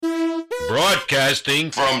Broadcasting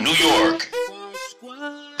from New York,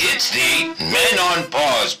 it's the Men on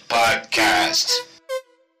Pause podcast.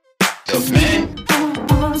 The Men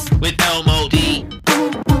with LMOD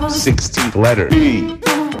 16th letter P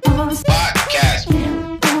podcast.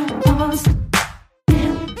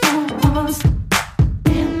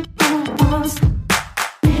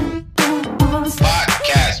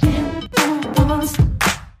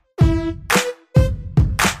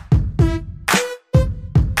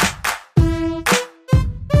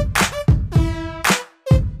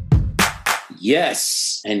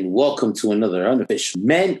 Yes, and welcome to another unofficial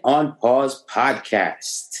Men on Pause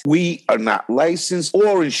podcast. We are not licensed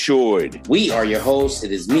or insured. We are your hosts.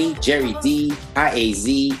 It is me, Jerry D,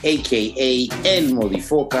 IAZ, aka El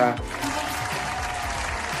Modifoca.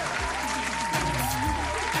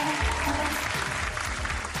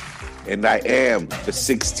 And I am the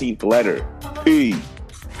 16th letter P.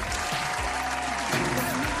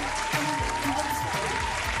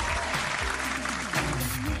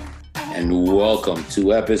 And welcome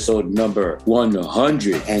to episode number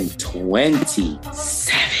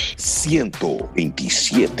 127.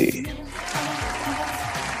 127.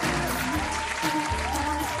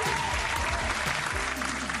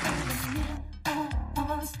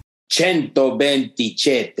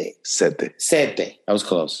 127. Sete. That was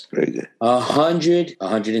close. Very good.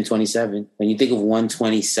 127. When you think of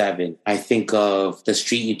 127, I think of the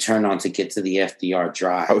street you turn on to get to the FDR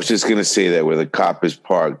Drive. I was just going to say that where the cop is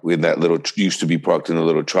parked, when that little, used to be parked in a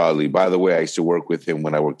little trolley. By the way, I used to work with him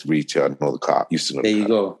when I worked retail. I know the cop. Used to know there you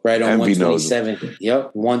go. Right on MB 127.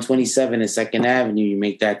 Yep. 127 and 2nd Avenue. You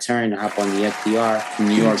make that turn, hop on the FDR from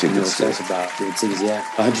New York. You know what that's about. Yeah.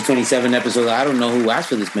 127 episodes. I don't know who asked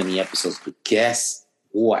for this many episodes, but guess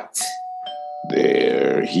what?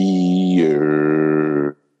 They're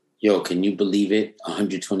here. Yo, can you believe it?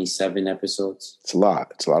 127 episodes. It's a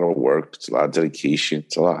lot. It's a lot of work. It's a lot of dedication.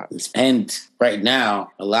 It's a lot. And right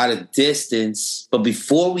now, a lot of distance. But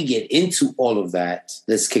before we get into all of that,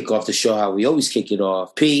 let's kick off the show how we always kick it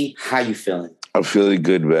off. P, how you feeling? I'm feeling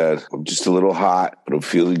good, man. I'm just a little hot, but I'm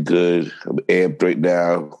feeling good. I'm amped right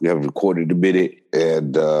now. We haven't recorded a minute,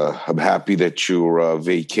 and I'm happy that you're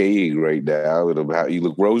vacating right now, and you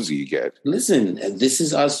look rosy again. Listen, this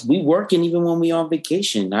is us. We working even when we on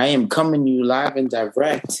vacation. I am coming to you live and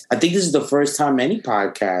direct. I think this is the first time any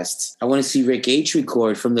podcast. I want to see Rick H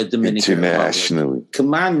record from the Dominican internationally. Republic.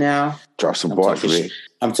 Come on now. Drop some bars, Rick.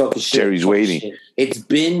 I'm talking shit. Jerry's waiting. Shit. It's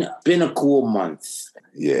been a cool month.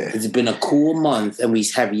 Yeah. It's been a cool month, and we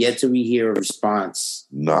have yet to rehear a response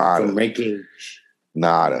from Rick H.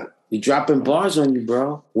 Nada. We dropping bars on you,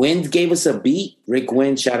 bro. Wind gave us a beat. Rick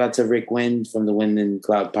Wind, shout out to Rick Wind from the Wind and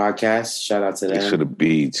Cloud podcast. Shout out to them. Thanks for the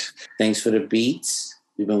beats. Thanks for the beats.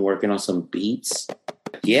 We've been working on some beats.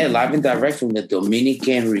 Yeah, live and direct from the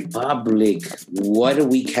Dominican Republic. What a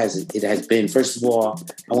week it has been. First of all,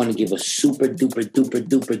 I want to give a super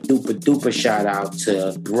duper shout out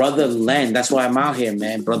to Brother Len. That's why I'm out here,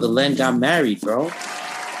 man. Brother Len got married, bro.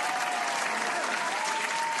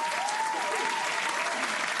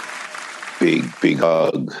 Big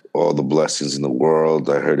hug. All the blessings in the world.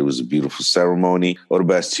 I heard it was a beautiful ceremony. All the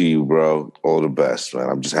best to you, bro. All the best, man.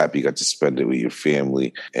 I'm just happy you got to spend it with your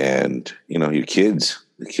family and, your kids.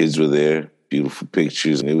 The kids were there. Beautiful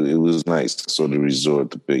pictures. And it was nice. I saw the resort,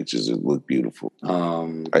 the pictures. It looked beautiful.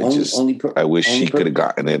 I wish she could have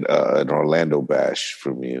gotten an Orlando bash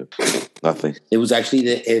from you. Nothing. It was actually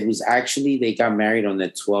they got married on their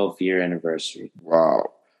 12th year anniversary.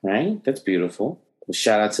 Wow. Right? That's beautiful. Well,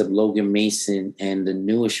 shout out to Logan Mason and the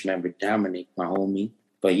newest member, Dominic, my homie.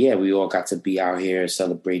 But yeah, we all got to be out here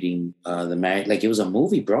celebrating the marriage. Like it was a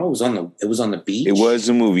movie, bro. It was on the beach. It was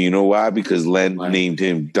a movie. You know why? Because Len named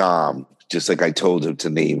him Dom, just like I told him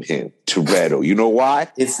to name him Toretto. You know why?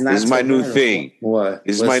 It's not. This is my new thing. What?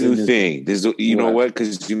 This is my new thing. You know what?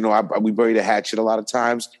 Because we bury the hatchet a lot of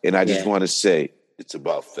times, and I just want to say it's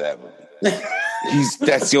about family.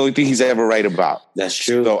 That's the only thing he's ever right about. That's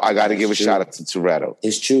true. So I got to give a shout out to Toretto.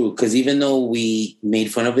 It's true, because even though we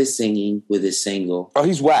made fun of his singing with his single,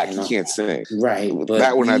 he's whack. He can't sing. Right, but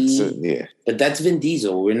that we're not. Yeah, but that's Vin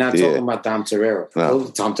Diesel. We're not talking about Dom Toretto. No.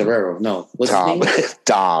 Tom Toretto. No, what's his name?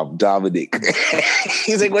 Dominic.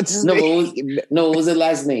 He's like, what's his name? What was his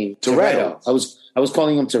last name? Toretto. I was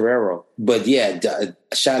calling him Torero, but yeah,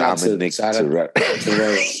 shout out to Torero.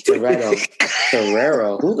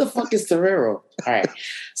 Torero. Who the fuck is Torero? All right,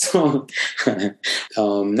 so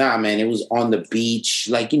nah, man, it was on the beach,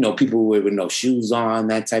 like people with no shoes on,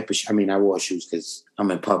 that type of. I mean, I wore shoes because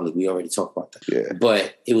I'm in public. We already talked about that. Yeah,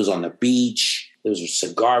 but it was on the beach. There was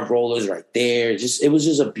cigar rollers right there. It was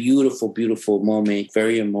just a beautiful, beautiful moment.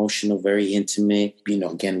 Very emotional, very intimate. You know,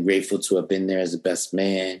 again, grateful to have been there as the best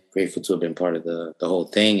man. Grateful to have been part of the whole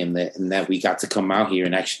thing, and that we got to come out here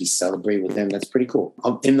and actually celebrate with them. That's pretty cool.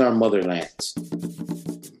 In our motherlands.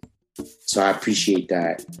 So I appreciate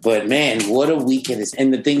that. But man, what a weekend is.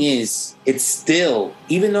 And the thing is, it's still,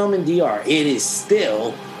 even though I'm in DR, it is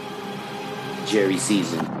still Jerry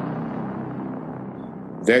season.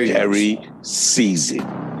 Very Jerry season.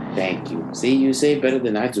 Thank you. See, you say it better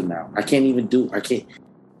than I do now. I can't.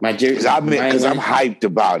 My Jerry. Because I'm hyped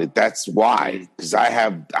about it. That's why. Because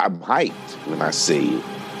I'm hyped when I say it.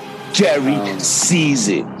 Jerry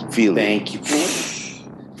season. Feel it. Thank you.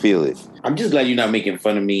 Feel it. I'm just glad you're not making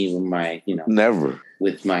fun of me with my, never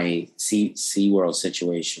with my SeaWorld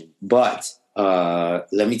situation. But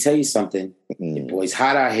let me tell you something. The boy's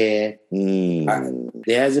hot out here.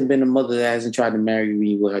 There hasn't been a mother that hasn't tried to marry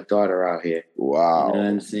me with her daughter out here. Wow. You know what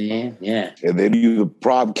I'm saying? Yeah. And then you the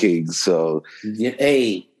prom king, so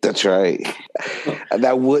hey. That's right.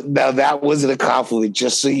 That wasn't a compliment,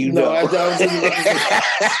 just so you know.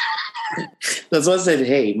 That's what I said.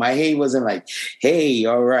 Hey, my hey wasn't like, hey,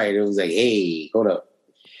 all right. It was like, hey, hold up.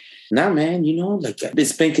 Nah, man,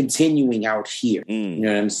 it's been continuing out here. You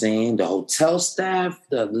know what I'm saying? The hotel staff,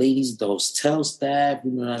 the ladies, the hotel staff,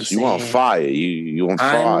 you know what I'm saying? You on fire. You on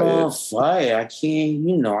fire. I'm on fire. I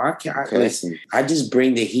can't, listen, I just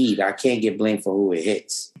bring the heat. I can't get blamed for who it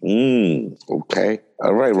hits. Okay.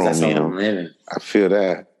 All right, Romeo. That's how I'm living. I feel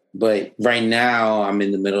that. But right now, I'm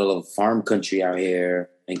in the middle of farm country out here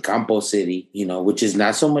in Campo City, which is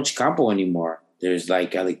not so much Campo anymore. There's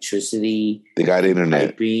like electricity. They got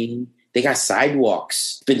internet. Piping. They got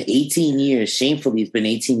sidewalks. It's been 18 years. Shamefully, it's been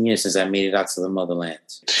 18 years since I made it out to the motherland.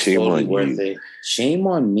 Shame totally on worth you. It. Shame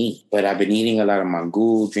on me. But I've been eating a lot of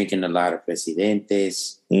mangú, drinking a lot of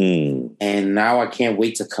presidentes. And now I can't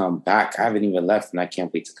wait to come back. I haven't even left, and I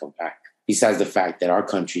can't wait to come back. Besides the fact that our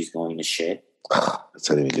country's going to shit. Let's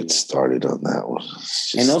not even get started on that one.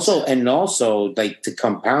 And also, like, to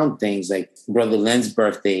compound things, like Brother Len's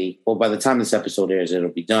birthday. Well, by the time this episode airs, it'll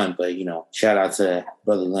be done. But shout out to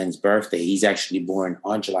Brother Len's birthday. He's actually born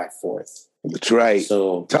on July 4th. That's right.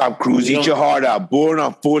 So Tom Cruise, eat your heart out. Born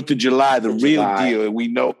on 4th of July, the real deal, and we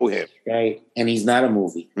know him. Right, and he's not a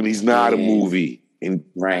movie. And he's not a movie.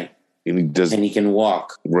 Right. And he does. And he can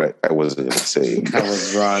walk. Right. I wasn't going to say it. I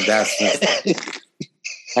was wrong.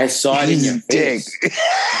 I saw it in your face.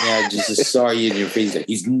 Yeah, I just saw you in your face. Like,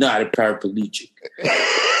 he's not a paraplegic.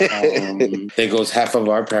 There goes half of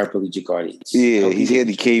our paraplegic audience. Yeah, he's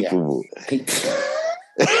handy-capable.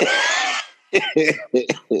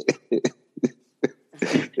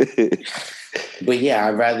 But yeah,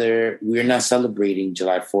 we're not celebrating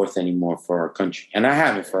July 4th anymore for our country. And I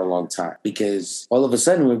haven't for a long time because all of a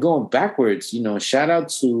sudden we're going backwards. Shout out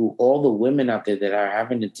to all the women out there that are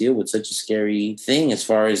having to deal with such a scary thing as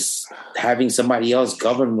far as having somebody else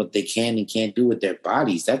govern what they can and can't do with their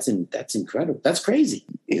bodies. That's incredible. That's crazy.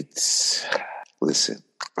 Listen.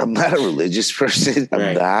 I'm not a religious person.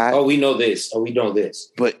 I'm not. Oh, we know this.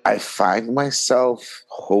 But I find myself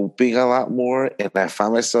hoping a lot more, and I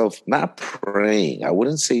find myself not praying. I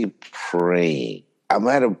wouldn't say praying. I'm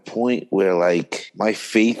at a point where, like, my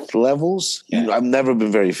faith levels, I've never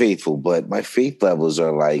been very faithful, but my faith levels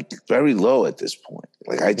are, like, very low at this point.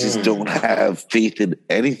 Like, I just don't have faith in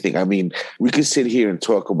anything. I mean, we could sit here and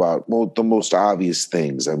talk about the most obvious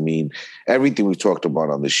things. I mean, everything we've talked about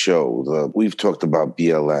on the show. We've talked about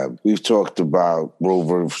BLM. We've talked about Roe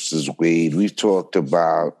versus Wade. We've talked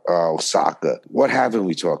about Osaka. What haven't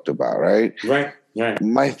we talked about, right? Right. Right.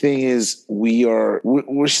 My thing is we're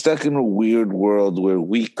stuck in a weird world where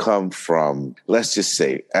we come from, let's just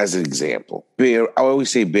say, as an example, I always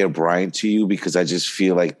say Bear Bryant to you because I just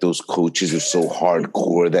feel like those coaches are so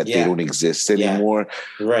hardcore that they don't exist anymore.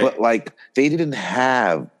 Right. But like they didn't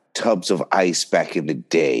have tubs of ice back in the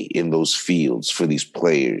day in those fields for these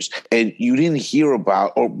players. And you didn't hear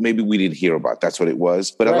about, or maybe we didn't hear about, that's what it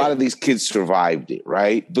was. But a lot of these kids survived it,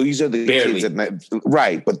 right? These are the kids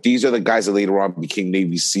that, but these are the guys that later on became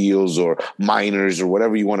Navy SEALs or miners or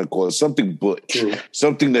whatever you want to call it. Something butch.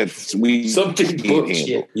 Something that something butch.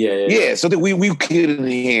 Handle. Yeah, something we couldn't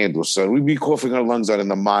handle, son. We'd be coughing our lungs out in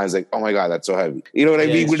the mines like, oh my God, that's so heavy. You know what I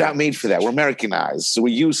mean? We're not made for that. We're Americanized, so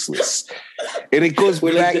we're useless. And it goes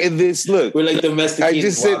We're back like in this, look. We're like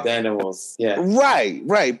domesticated said, wild animals. Yeah.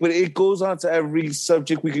 Right. But it goes on to every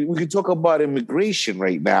subject. We could talk about immigration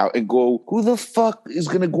right now and go, who the fuck is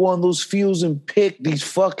going to go on those fields and pick these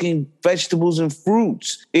fucking vegetables and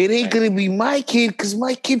fruits? It ain't going to be my kid because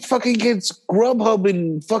my kid fucking gets Grubhub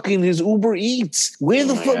and fucking his Uber Eats. Where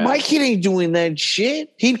the fuck? My kid ain't doing that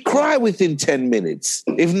shit. He'd cry within 10 minutes,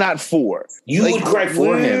 if not 4. You would cry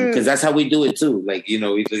for him because that's how we do it too. Like,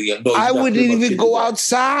 I wouldn't even go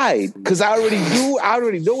outside because I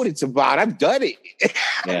already know what it's about. I've done it.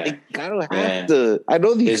 Yeah. I don't have to. I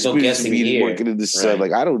know the experience of me working in the sun.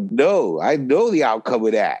 Like, I don't know. I know the outcome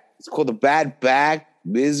of that. It's called a bad back,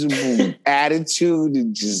 miserable attitude,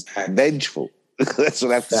 and just vengeful. That's what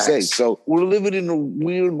I have to say. So we're living in a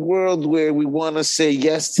weird world where we want to say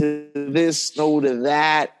yes to this, no to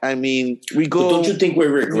that. I mean, we go. But don't you think we're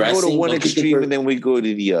regressing? We go to one extreme and then we go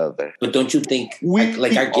to the other. But don't you think we I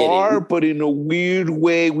get it? But in a weird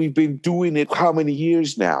way, we've been doing it how many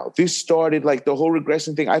years now? This started like the whole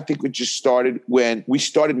regression thing. I think it just started when we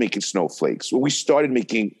started making snowflakes. When we started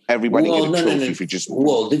making everybody get a trophy for just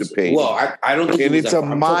the pay. I don't think and it's a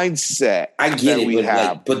mindset. I get it, we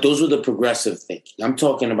have. But those were the progressive things. I'm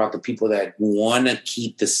talking about the people that want to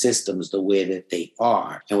keep the systems the way that they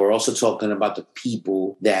are. And we're also talking about the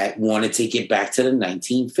people that want to take it back to the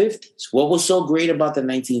 1950s. What was so great about the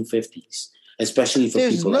 1950s? Especially for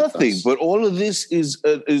people like us. There's nothing, but all of this is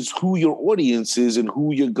who your audience is and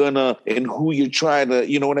who you're trying to,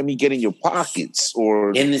 you know what I mean, get in your pockets.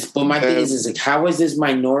 But my thing is like, how is this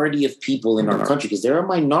minority of people in our country? Because they're a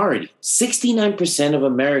minority. 69% of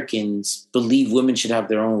Americans believe women should have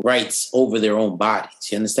their own rights over their own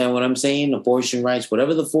bodies. You understand what I'm saying? Abortion rights,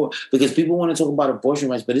 whatever because people want to talk about abortion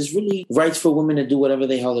rights, but it's really rights for women to do whatever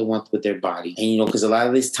the hell they want with their body. And, because a lot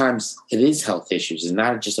of these times it is health issues. It's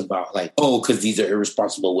not just about like, because these are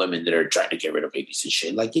irresponsible women that are trying to get rid of babies and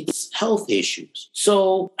shit. Like, it's health issues.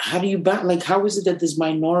 So how do you how is it that this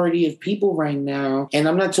minority of people right now, and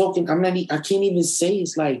I can't even say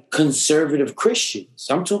it's like conservative Christians.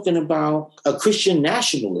 I'm talking about Christian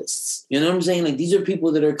nationalists. You know what I'm saying? Like, these are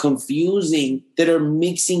people that are confusing, that are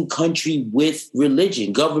mixing country with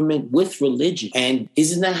religion, government with religion. And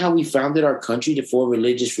isn't that how we founded our country, for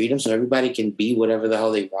religious freedom, so everybody can be whatever the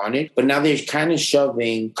hell they wanted? But now they're kind of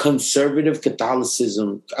shoving conservative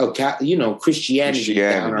Catholicism, Christianity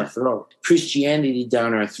down our throat. Christianity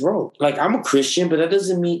down our throat. Like, I'm a Christian, but that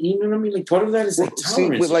doesn't mean, you know what I mean? Like, part of that is like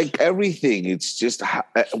tolerance. With like everything, it's just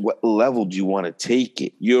at what level do you want to take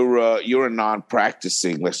it? You're a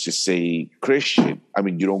non-practicing, let's just say, Christian. I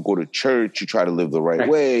mean, you don't go to church. You try to live the right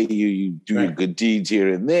way. You do your good deeds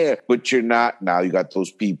here and there, but you're not. Now you got those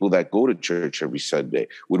people that go to church every Sunday.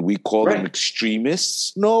 Would we call them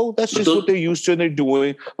extremists? No, that's just what they're used to and they're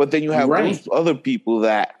doing. But then you have those other people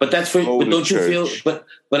that. But that's for. But don't you feel?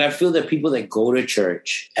 But I feel that people that go to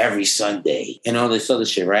church every Sunday and all this other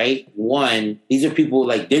shit, right? One, these are people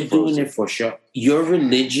like they're doing it for sure. Your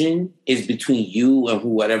religion is between you and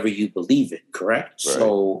whatever you believe in, correct? Right.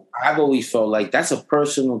 So I've always felt like that's a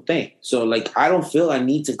personal thing. So like, I don't feel I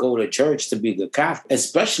need to go to church to be a good Catholic,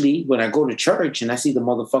 especially when I go to church and I see the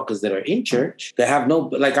motherfuckers that are in church that have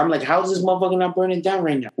I'm like, how's this motherfucker not burning down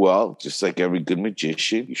right now? Well, just like every good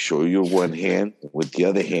magician, you show your one hand, with the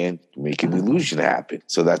other hand, make an illusion happen.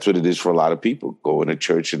 So that's what it is for a lot of people. Going to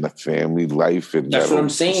church and the family life. And that's what I'm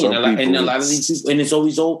saying. And a lot of these people, and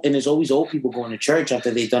it's always old people going to church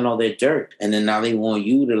after they've done all their dirt, and then now they want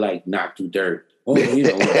you to like not do dirt. Oh,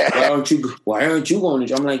 why aren't you going to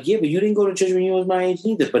church? I'm like, yeah, but you didn't go to church when you was my age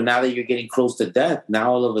neither. But now that you're getting close to death,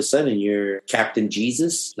 now all of a sudden you're Captain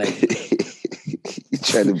Jesus, like.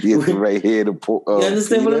 Trying to be at the right hand of you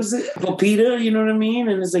understand what I'm saying? For Peter, you know what I mean?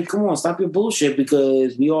 And it's like, come on, stop your bullshit,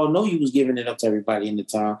 because we all know you was giving it up to everybody in the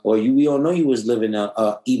town, or we all know you was living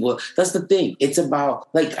a evil. That's the thing. It's about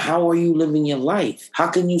like, how are you living your life? How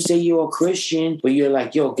can you say you're a Christian, but you're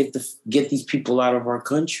like, yo, get these people out of our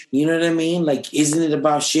country? You know what I mean? Like, isn't it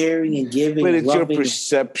about sharing and giving? But it's your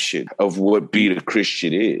perception of what being a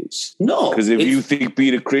Christian is. No, because if you think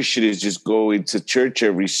being a Christian is just going to church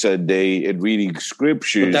every Sunday and reading scriptures.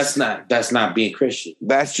 But that's not being Christian.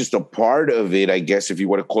 That's just a part of it, I guess, if you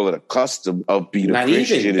want to call it a custom of being a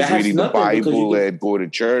Christian, is reading the Bible and going to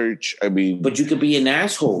church. I mean, but you could be an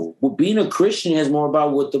asshole. Well, being a Christian is more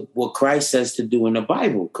about what Christ says to do in the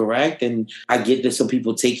Bible, correct? And I get that some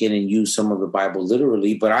people take it and use some of the Bible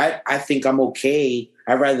literally, but I think I'm okay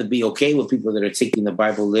I'd rather be okay with people that are taking the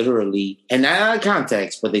Bible literally and not out of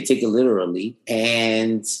context, but they take it literally.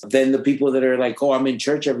 And then the people that are like, oh, I'm in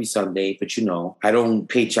church every Sunday, but I don't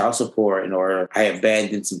pay child support or I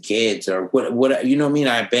abandoned some kids or what, you know what I mean?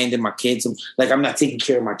 I abandoned my kids. Like I'm not taking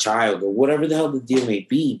care of my child or whatever the hell the deal may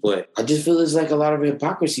be. But I just feel there's like a lot of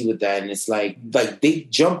hypocrisy with that. And it's like they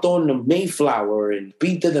jumped on the Mayflower and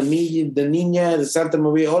beat the Nina, the Santa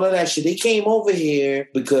Maria, all of that shit. They came over here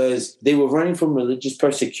because they were running from religious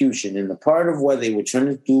persecution. And the part of what they were trying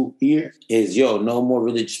to do here is, no more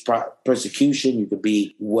religious persecution. You could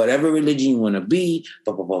be whatever religion you want to be,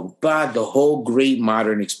 the whole great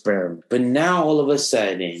modern experiment. But now all of a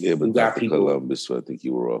sudden, yeah, but you got people. Columbus, so I think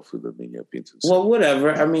you were off with the Nina Pintos. Well,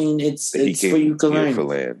 whatever. I mean, it's for you to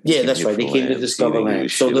learn. Yeah, that's right. They came to discover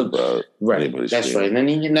land. So right, that's right. And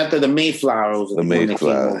then not that the Mayflower was the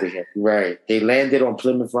Mayflower. Over here. Right. They landed on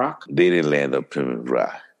Plymouth Rock. They didn't land on Plymouth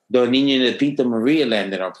Rock. The Nina and Pinta Maria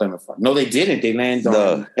landed on Plymouth Rock. No, they didn't. They landed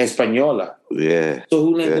on Española. Yeah. So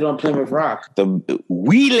who landed on Plymouth Rock?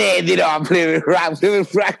 We landed on Plymouth Rock.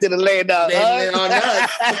 Plymouth Rock didn't land on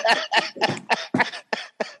us.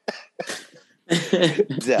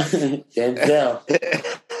 Denzel.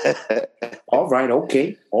 All right,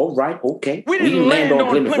 okay. We didn't land on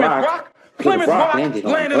Plymouth Rock. Plymouth Rock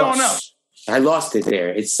landed on us. I lost it there.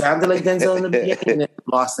 It sounded like Denzel in the beginning, and then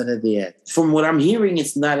lost it at the end. From what I'm hearing,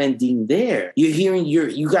 it's not ending there. You're hearing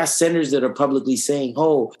you got senators that are publicly saying,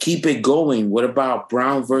 "Oh, keep it going." What about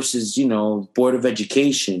Brown versus Board of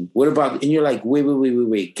Education? What about? And you're like,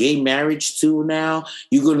 wait, gay marriage too? Now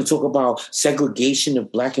you're going to talk about segregation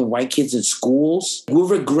of black and white kids in schools?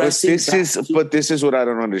 We're regressing. But this is what I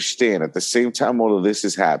don't understand. At the same time, all of this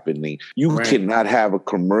is happening. You cannot have a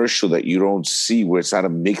commercial that you don't see where it's not a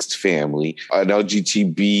mixed family. An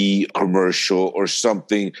LGBT commercial or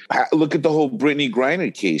something. Look at the whole Brittany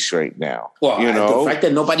Griner case right now. Well, the fact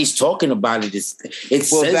that nobody's talking about it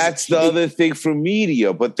that's the other thing for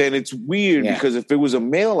media. But then it's weird because if it was a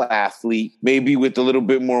male athlete, maybe with a little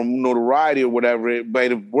bit more notoriety or whatever, it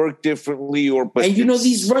might have worked differently.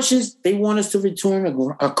 These Russians, they want us to return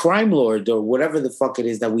a crime lord or whatever the fuck it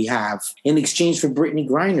is that we have in exchange for Brittany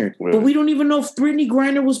Griner. Right. But we don't even know if Brittany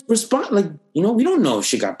Griner was we don't know if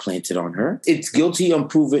she got planted on her. It's guilty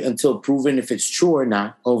until proven if it's true or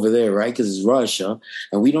not over there, right? Because it's Russia.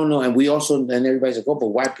 And we don't know. And everybody's like, oh, but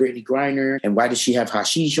why Brittany Griner? And why does she have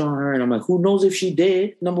hashish on her? And I'm like, who knows if she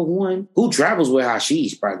did? Number one. Who travels with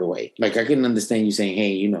hashish, by the way? Like, I can understand you saying,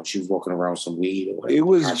 hey, she was walking around with some weed or whatever. It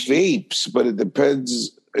was vapes, but it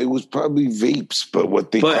depends. It was probably vapes, but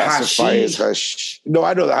what they classify as hashish. No,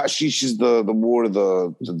 I know the hashish is the more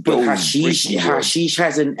the but hashish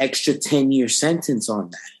has an extra 10-year sentence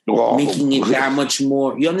on that. Making it that much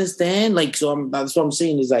more. You understand? That's what I'm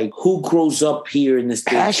saying is like, who grows up here in the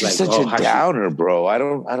States? Hash is such a downer, bro. I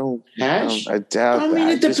don't. Hash? I doubt.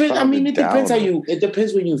 It depends. It depends how you. It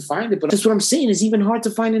depends when you find it. But that's what I'm saying. It's even hard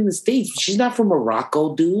to find in the States. She's not from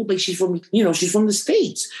Morocco, dude. Like she's from the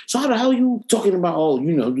States. So how the hell are you talking about?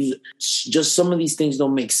 Just some of these things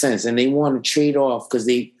don't make sense, and they want to trade off because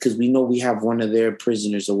we know we have one of their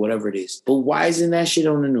prisoners or whatever it is. But why isn't that shit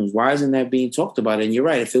on the news? Why isn't that being talked about? And you're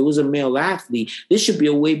right. If it was a male athlete, this should be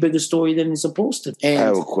a way bigger story than it's supposed to. And I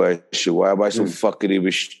have a question. Why am I so fucking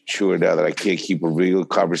immature now that I can't keep a real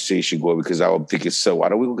conversation going? Because I'm thinking, why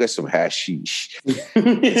don't we go get some hashish?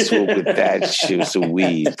 Smoke with that shit, some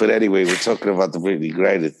weed. But anyway, we're talking about the Brittany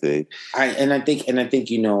Griner thing. I think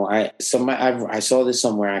I saw this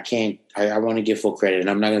somewhere. I want to give full credit, and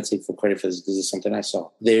I'm not going to take full credit for this because it's something I saw.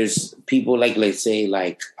 There's people let's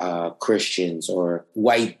say Christians or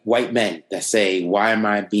white men that say, why am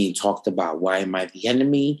I being talked about? Why am I the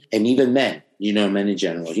enemy? And even men, men in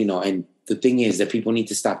general, and the thing is that people need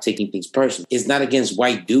to stop taking things personal. It's not against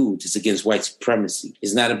white dudes. It's against white supremacy.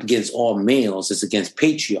 It's not against all males. It's against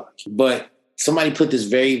patriarchy. But somebody put this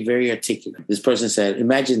very, very articulate. This person said,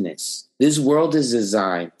 imagine this. This world is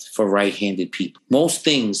designed for right-handed people. Most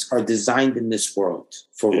things are designed in this world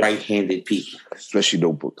for right-handed people. Especially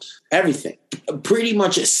notebooks. Everything. Pretty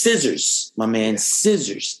much scissors, my man.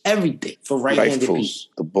 Scissors. Everything for right-handed people.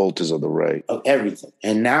 The bolt is on the right. Of everything.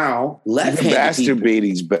 And now left-handed people.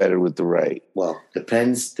 Masturbating's better with the right. Well,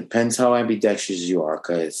 depends how ambidextrous you are,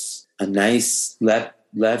 because a nice left,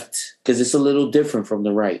 because it's a little different from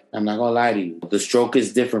the right. I'm not gonna lie to you. The stroke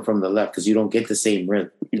is different from the left because you don't get the same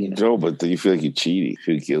rhythm. No, but you feel like you're cheating. You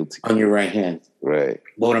feel guilty on your right hand. Right.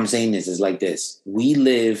 But what I'm saying is like this. We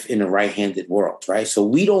live in a right-handed world, right? So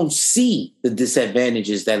we don't see the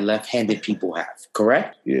disadvantages that left-handed people have,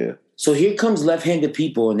 correct? Yeah. So here comes left-handed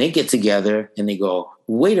people and they get together and they go,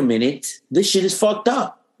 wait a minute, this shit is fucked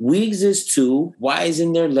up. We exist too. Why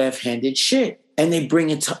isn't there left-handed shit? and they bring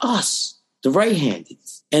it to us, the right-handed.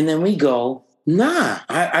 And then we go, nah,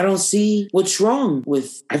 I don't see what's wrong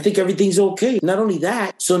with, I think everything's okay. Not only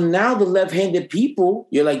that, so now the left-handed people,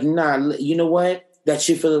 you're like, nah, you know what? That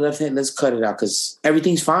shit for the left hand, let's cut it out because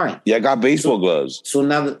everything's fine. Yeah, I got baseball gloves. So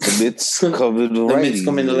now the mitts come in the right. Mitts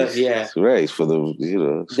come in the left, yeah. Right, for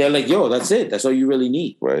the, They're like, yo, that's it. That's all you really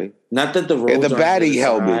need. Right. Not that the roads and the batting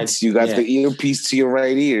helmets. side. You got the earpiece to your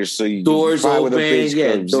right ear, so you doors open,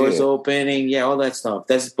 doors opening, all that stuff.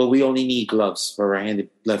 But we only need gloves for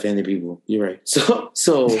left-handed people. You're right. So,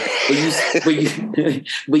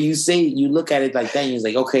 but you say you look at it like that, and you're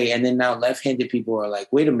like, okay. And then now left-handed people are like,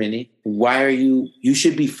 wait a minute, why are you? You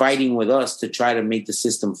should be fighting with us to try to make the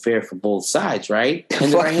system fair for both sides, right?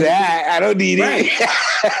 And fuck that, I don't need it.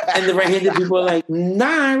 And the right-handed people are like,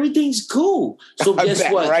 nah, everything's cool. So guess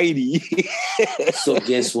what? Righty. So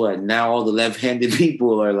guess what? Now all the left-handed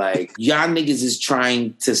people are like, y'all niggas is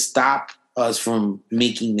trying to stop us from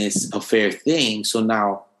making this a fair thing. So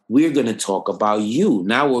now we're going to talk about you.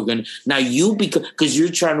 Now because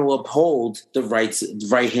you're trying to uphold the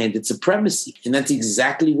right-handed supremacy. And that's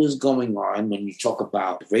exactly what's going on when you talk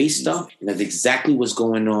about race stuff. And that's exactly what's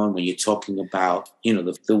going on when you're talking about,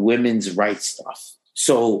 the women's rights stuff.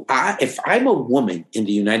 So if I'm a woman in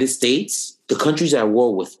the United States, the country's at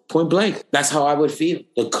war with, point blank. That's how I would feel.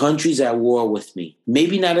 The country's at war with me.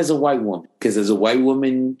 Maybe not as a white woman, because as a white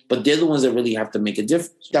woman, but they're the ones that really have to make a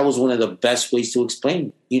difference. That was one of the best ways to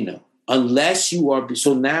explain it, Unless you are,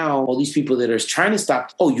 so now all these people that are trying to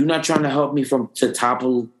stop, you're not trying to help me to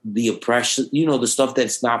topple the oppression, the stuff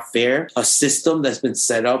that's not fair, a system that's been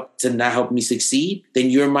set up to not help me succeed, then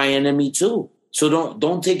you're my enemy too. So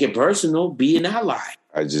don't take it personal. Be an ally.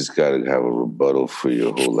 I just got to have a rebuttal for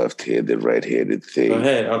your whole left-handed, right-handed thing. Go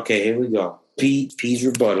ahead. Okay, here we go. P's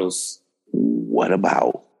rebuttals. What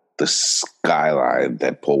about the Skyline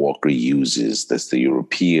that Paul Walker uses? That's the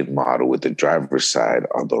European model with the driver's side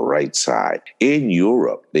on the right side. In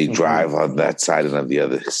Europe, they drive on that side and on the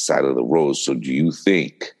other side of the road. So do you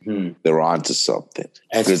think they're onto something?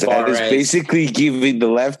 Because that is basically giving the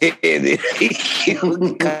left-handed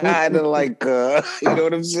kind of like, you know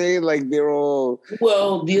what I'm saying? Like they're all...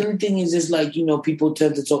 Well, the other thing is like, people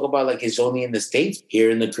tend to talk about like it's only in the States. Here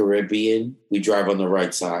in the Caribbean, we drive on the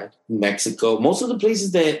right side. Mexico, most of the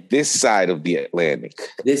places that... This side of the Atlantic.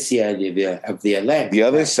 This side of the Atlantic. The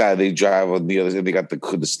other side, they drive on the other side. They got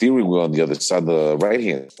the steering wheel on the other side, the right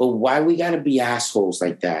hand. But why we got to be assholes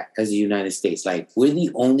like that as the United States? Like, we're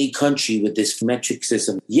the only country with this metric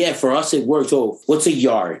system. Yeah, for us it works. Oh, what's a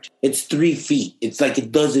yard? It's 3 feet. It's like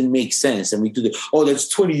it doesn't make sense. And we do that's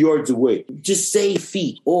 20 yards away. Just say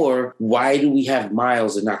feet. Or why do we have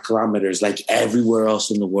miles and not kilometers like everywhere else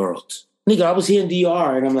in the world? Nigga, I was here in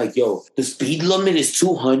DR and I'm like, yo, the speed limit is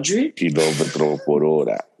 200? Kilómetro por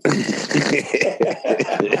hora.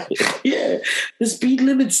 Yeah, the speed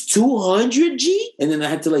limit's 200, G? And then I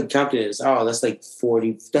had to like calculate this. Oh, that's like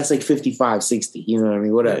 40, that's like 55, 60. You know what I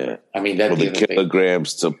mean? Whatever. Yeah. I mean, that's the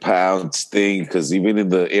kilograms to pounds thing, because even in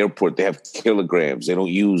the airport, they have kilograms. They don't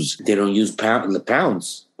use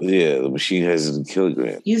pounds. Yeah, the machine has it in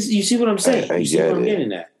kilograms. You see what I'm saying? I see what I'm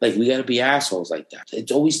getting at? Like, we got to be assholes like that.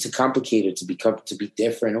 It's always too complicated to be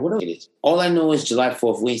different or whatever it is. All I know is July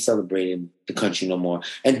 4th, we ain't celebrating the country no more.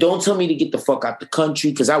 And don't tell me to get the fuck out the country,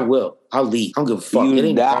 because I will. I'll leave. I don't give a fuck.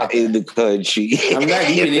 You're not in the country. I'm not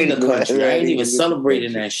even in the country. I ain't even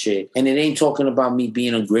celebrating that shit. And it ain't talking about me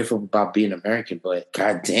being ungrateful about being American, but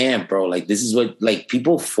goddamn, bro, like, this is what, like,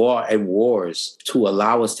 people fought at wars to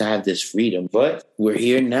allow us to have this freedom, but we're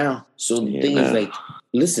here now. So the thing is, like,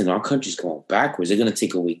 listen, our country's going backwards. They're going to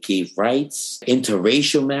take away gay rights,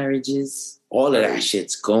 interracial marriages. All of that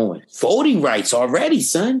shit's going. Voting rights already,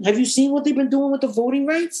 son. Have you seen what they've been doing with the voting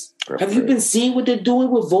rights? Have you been seeing what they're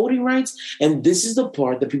doing with voting rights? And this is the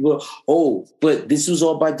part that people are, but this was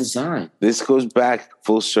all by design. This goes back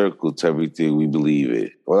full circle to everything we believe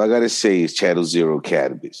in. All I got to say is Channel Zero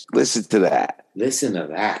Cannabis. Listen to that. Listen to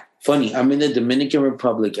that. Funny, I'm in the Dominican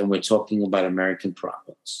Republic and we're talking about American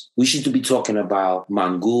problems. We should be talking about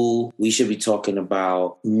Mangul. We should be talking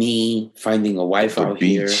about me finding a wife out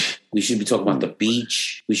here. We should be talking about the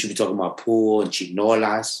beach. We should be talking about pool and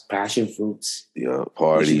chinolas, passion fruits. Yeah,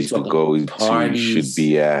 parties to go to should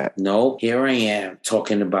be at. No, here I am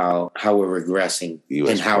talking about how we're regressing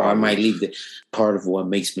and how I might leave the part of what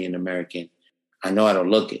makes me an American. I know I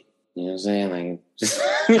don't look it. You know what I'm saying? Like, just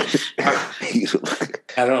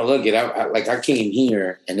I don't look it. I came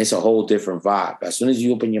here and it's a whole different vibe. As soon as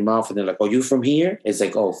you open your mouth and they're like, "Oh, you from here?" It's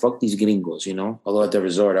like, "Oh, fuck these gringos," you know. Although at the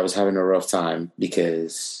resort, I was having a rough time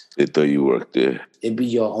because they thought you worked there. It'd be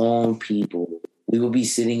your own people we would be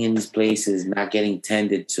sitting in these places not getting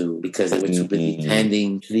tended to because they were too busy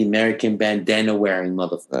tending to the American bandana wearing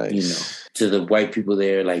motherfucker, you know, to the white people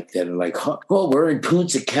there like that are like, oh, we're in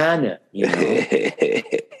Punta Cana, you know.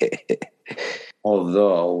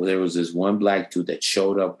 Although there was this one black dude that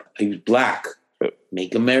showed up, he was black,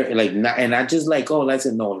 make America like not, and I just like, oh, let's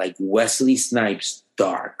no, like Wesley Snipes,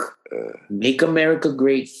 dark, make America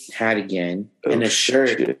great hat again, and a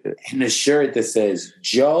shirt that says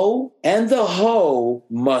Joe and the hoe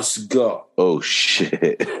must go. Oh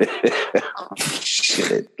shit.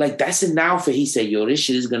 Shit. Like that's an outfit. He said, yo, this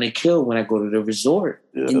shit is gonna kill when I go to the resort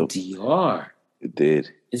in DR. It did.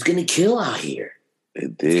 It's gonna kill out here.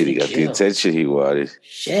 It did. He got the attention he wanted.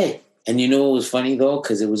 Shit. And you know what was funny though?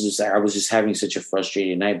 Because it was just I was just having such a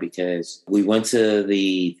frustrating night because we went to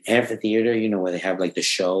the amphitheater, you know, where they have like the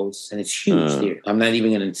shows, and it's huge there. I'm not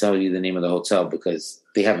even going to tell you the name of the hotel because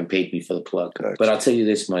they haven't paid me for the plug. Gotcha. But I'll tell you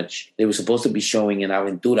this much: they were supposed to be showing an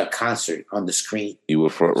Aventura concert on the screen. You were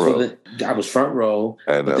front row. So I was front row,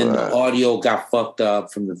 but then the audio got fucked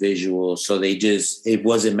up from the visual, so it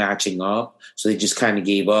wasn't matching up. So they just kind of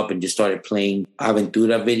gave up and just started playing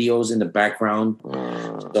Aventura videos in the background.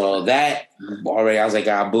 So that already, I was like,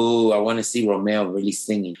 boo! I want to see Romeo really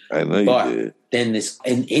singing. I know you did. Then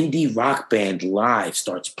an indie rock band live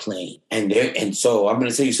starts playing, and so I'm going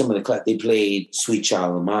to tell you some of the class. They played "Sweet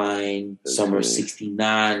Child of Mine," "Summer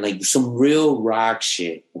 '69," like some real rock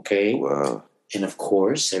shit. Okay, wow. And of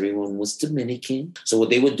course, everyone was Dominican. So what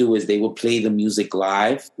they would do is they would play the music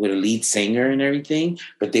live with a lead singer and everything,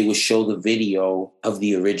 but they would show the video of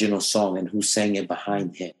the original song and who sang it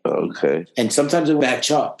behind him. Okay. And sometimes it would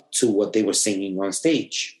match up to what they were singing on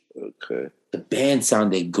stage. Okay. The band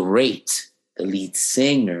sounded great. The lead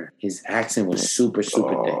singer, his accent was super thick.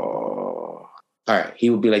 All right, he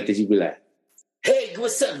would be like this. He'd be like, hey,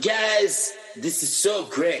 what's up, guys? This is so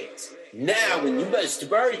great. Now, when you burst,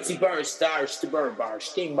 and we're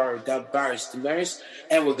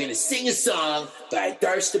going to sing a song by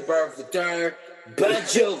Bon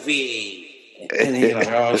Jovi. And then you're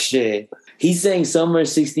like, oh, shit. He sang Summer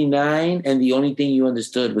 69, and the only thing you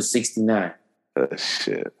understood was 69. Oh,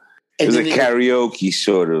 shit. It was a karaoke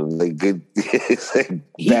sort of like good. Like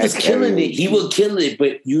he was killing it. He would kill it,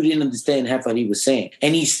 but you didn't understand half what he was saying.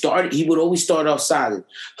 And he would always start off solid.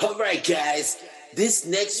 All right, guys. This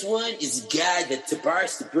next one is a guy that to the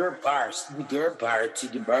girl bar to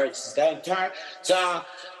the birds downtown. So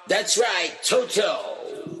that's right, Toto.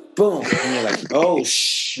 Boom. And you're like, oh,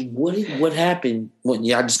 what happened?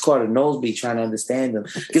 I just caught a nosebleed trying to understand them.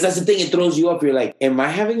 Because that's the thing, it throws you up. You're like, am I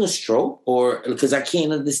having a stroke? Or because I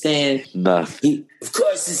can't understand. Nothing. Of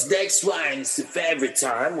course, this next one is the favorite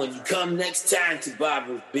time. When you come next time to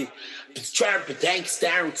Barbara B. Guns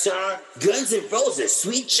N' Roses,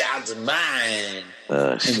 Sweet Child of Mine.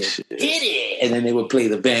 Shit. Hit it. And then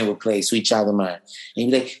the band would play Sweet Child of Mine.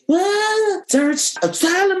 And you'd be like, whoa,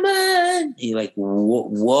 Child of Mine. And you're like,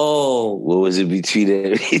 whoa. What was it between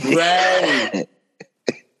everything? Right.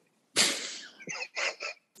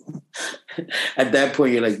 At that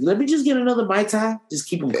point, you're like, let me just get another Mai Tai. Just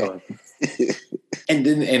keep them going. And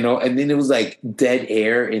then it was like dead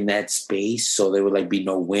air in that space, so there would like be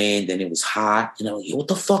no wind, and it was hot. And I'm like, what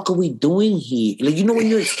the fuck are we doing here? Like, you know, when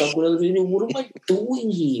you're stuck with other people, what am I doing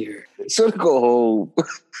here? So go home.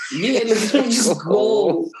 Yeah, let's just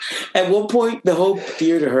go. At one point, the whole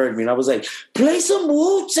theater heard me, and I was like, play some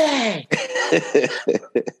Wu-Tang.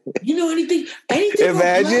 You know anything?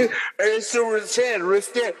 Imagine it's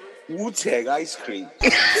a Wu-Tang ice cream.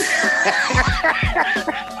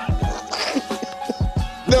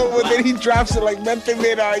 No, but then he drops it like nothing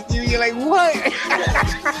made on you. You're like, what?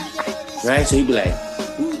 Right? So he'd be like,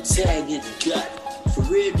 Wu-Tang in the gut. For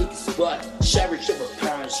real niggas butt. Shower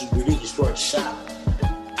pounds, you really for a shot.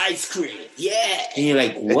 Ice cream. Yeah. And you're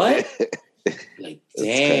like, what? Like,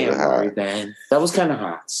 damn, man. That was kind of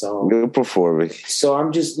hot. So good performing. So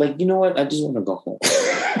I'm just like, you know what? I just want to go home.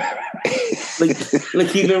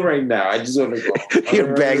 like even right now, I just want to go.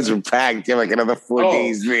 Your bags are packed. You have like another 4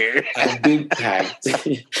 days there. I've been packed.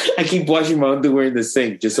 I keep washing my underwear in the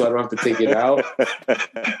sink just so I don't have to take it out.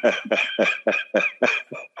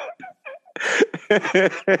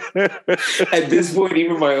 At this point,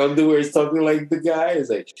 even my underwear is talking like the guy. It's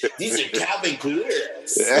like, these are Calvin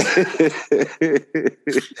Klein's.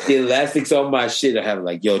 The elastics on my shit. I have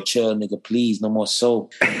like, yo, chill, nigga, please, no more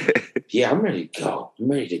soap. Yeah, I'm ready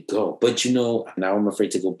to go. But you know, now I'm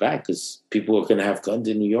afraid to go back because people are gonna have guns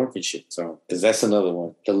in New York and shit. So, because that's another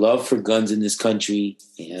one. The love for guns in this country.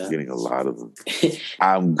 Yeah, getting a lot of them.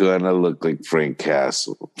 I'm gonna look like Frank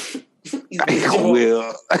Castle. I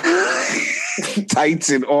will. Tights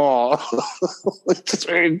and all. Just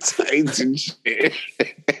wearing tights and shit.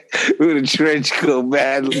 With a trench coat,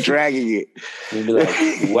 man, dragging it. You'll be like,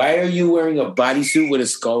 why are you wearing a bodysuit with a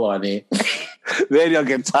skull on it? Then you'll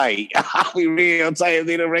get tight. I'll be real tight if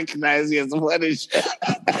they don't recognize you as a Punisher.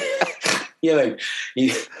 Yeah, like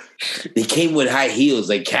they came with high heels,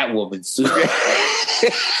 like Catwoman suit.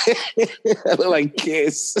 I look like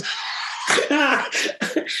Kiss.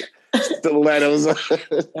 Stilettos. They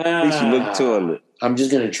should look taller. I'm just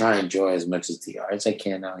gonna try and enjoy as much of the art as I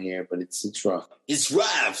can out here, but it's rough. It's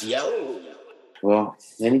rough, yo. Well,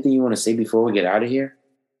 anything you want to say before we get out of here?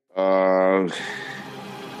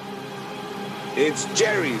 It's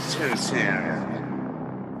Jerry's turn.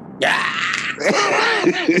 Yeah.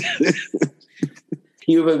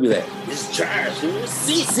 You would be like, it's Charles who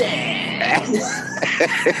season.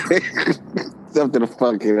 Something to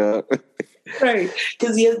fuck it up. Right.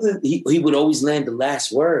 Because he would always land the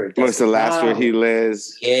last word. What's the last word he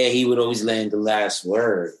lands? Yeah, he would always land the last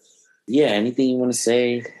word. Yeah, anything you want to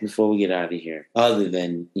say before we get out of here? Other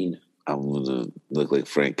than, I'm going to look like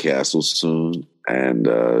Frank Castle soon. And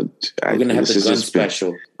we're going to have the gun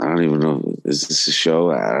special. I don't even know. Is this a show?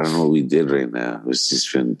 I don't know what we did right now. It's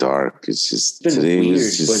just been dark. It's just, been today weird,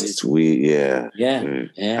 was just weird. Yeah.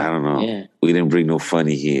 I don't know. Yeah. We didn't bring no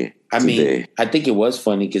funny here. I mean, I think it was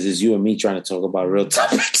funny because it's you and me trying to talk about real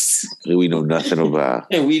topics. We know nothing about.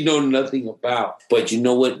 And we know nothing about. But you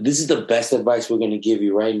know what? This is the best advice we're going to give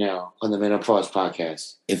you right now on the Men on Pause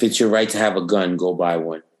podcast. If it's your right to have a gun, go buy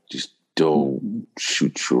one. Just don't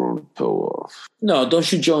shoot your own toe off. No, don't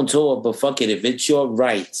shoot your own toe off, but fuck it. If it's your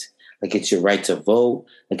right, like it's your right to vote,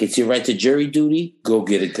 like it's your right to jury duty, go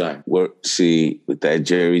get a gun. Well, see, with that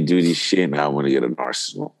jury duty shit, now I want to get an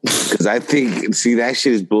arsenal. Because I think, that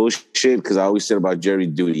shit is bullshit, because I always said about jury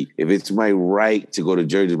duty, if it's my right to go to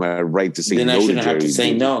jury, it's my right to say no to jury duty. Then I shouldn't have to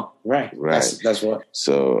say no. Right. That's what.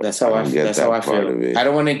 So that's how I feel. I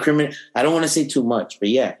don't want to incriminate. I don't want to say too much, but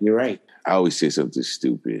yeah, you're right. I always say something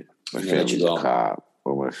stupid. My family's a cop,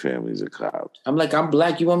 or my family's a cop. I'm like, I'm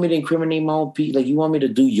black. You want me to incriminate my own people? Like, you want me to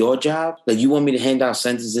do your job? Like, you want me to hand out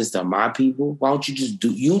sentences to my people? Why don't you just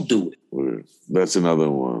do it? That's another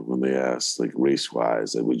one when they ask, like,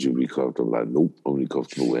 race-wise, like, would you be comfortable? I'm like, nope, I'm only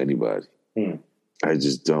comfortable with anybody. I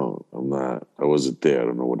just don't. I wasn't there. I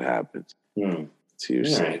don't know what happened.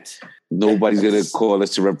 Right. Nobody's going to call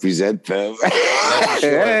us to represent them.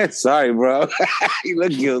 Sure. Sorry, bro. You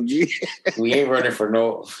look guilty. We ain't running for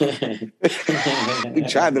no. We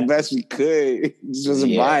tried the best we could. Just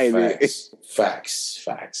wasn't buying it.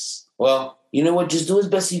 Facts. Well, you know what? Just do as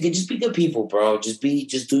best you can. Just be good people, bro. Just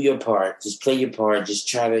do your part. Just play your part. Just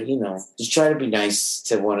try to be nice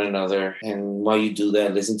to one another. And while you do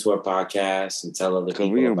that, listen to our podcast and tell other people about it.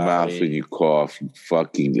 Cover your mouth when you cough.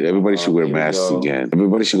 Everybody should wear masks again.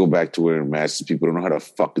 Everybody should go back to wearing masks. People don't know how to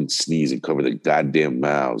fucking sneeze and cover their goddamn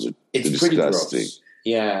mouths. It's disgusting. Gross.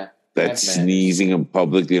 Yeah. That sneezing in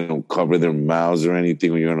public, they don't cover their mouths or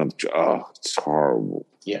anything when you're on it's horrible.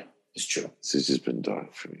 Yeah. It's true. This has just been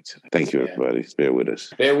dark for me today. Thank you, everybody. Bear with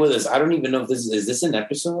us. I don't even know if this is an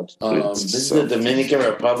episode. This is the Dominican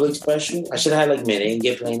Republic special. I should have had like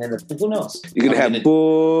merengue playing in the. Who knows? You're gonna have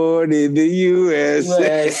Born in the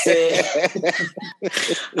USA.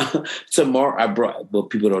 Tomorrow,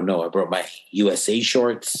 people don't know. I brought my USA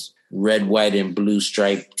shorts, red, white, and blue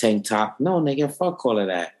striped tank top. No, nigga, fuck all of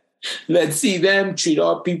that. Let's see them treat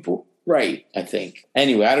our people right, I think.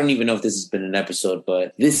 Anyway, I don't even know if this has been an episode,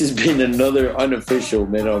 but this has been another unofficial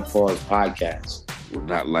Men on Pause podcast. We're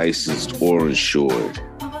not licensed or insured.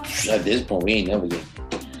 At this point, we ain't never getting.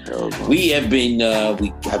 We have been,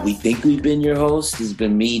 we think we've been your host. This has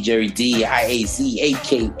been me, Jerry D, IAC,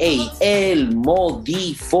 a.k.a. El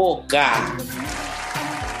Modifoca.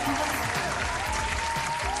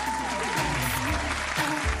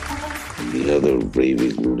 The other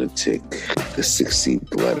raving lunatic, the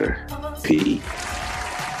 16th letter, P.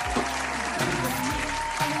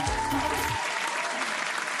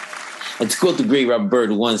 And to quote the great Robert Bird,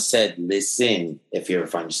 who once said, listen, if you ever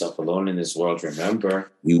find yourself alone in this world, remember,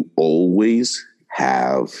 you always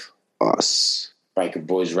have us. Biker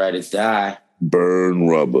boys ride or die. Burn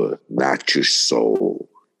rubber, not your soul.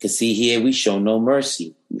 Cause see here, we show no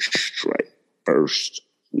mercy. We strike first.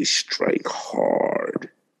 We strike hard.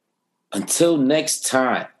 Until next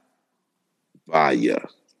time. Vaya.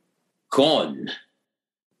 Con.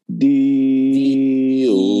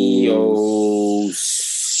 Dio.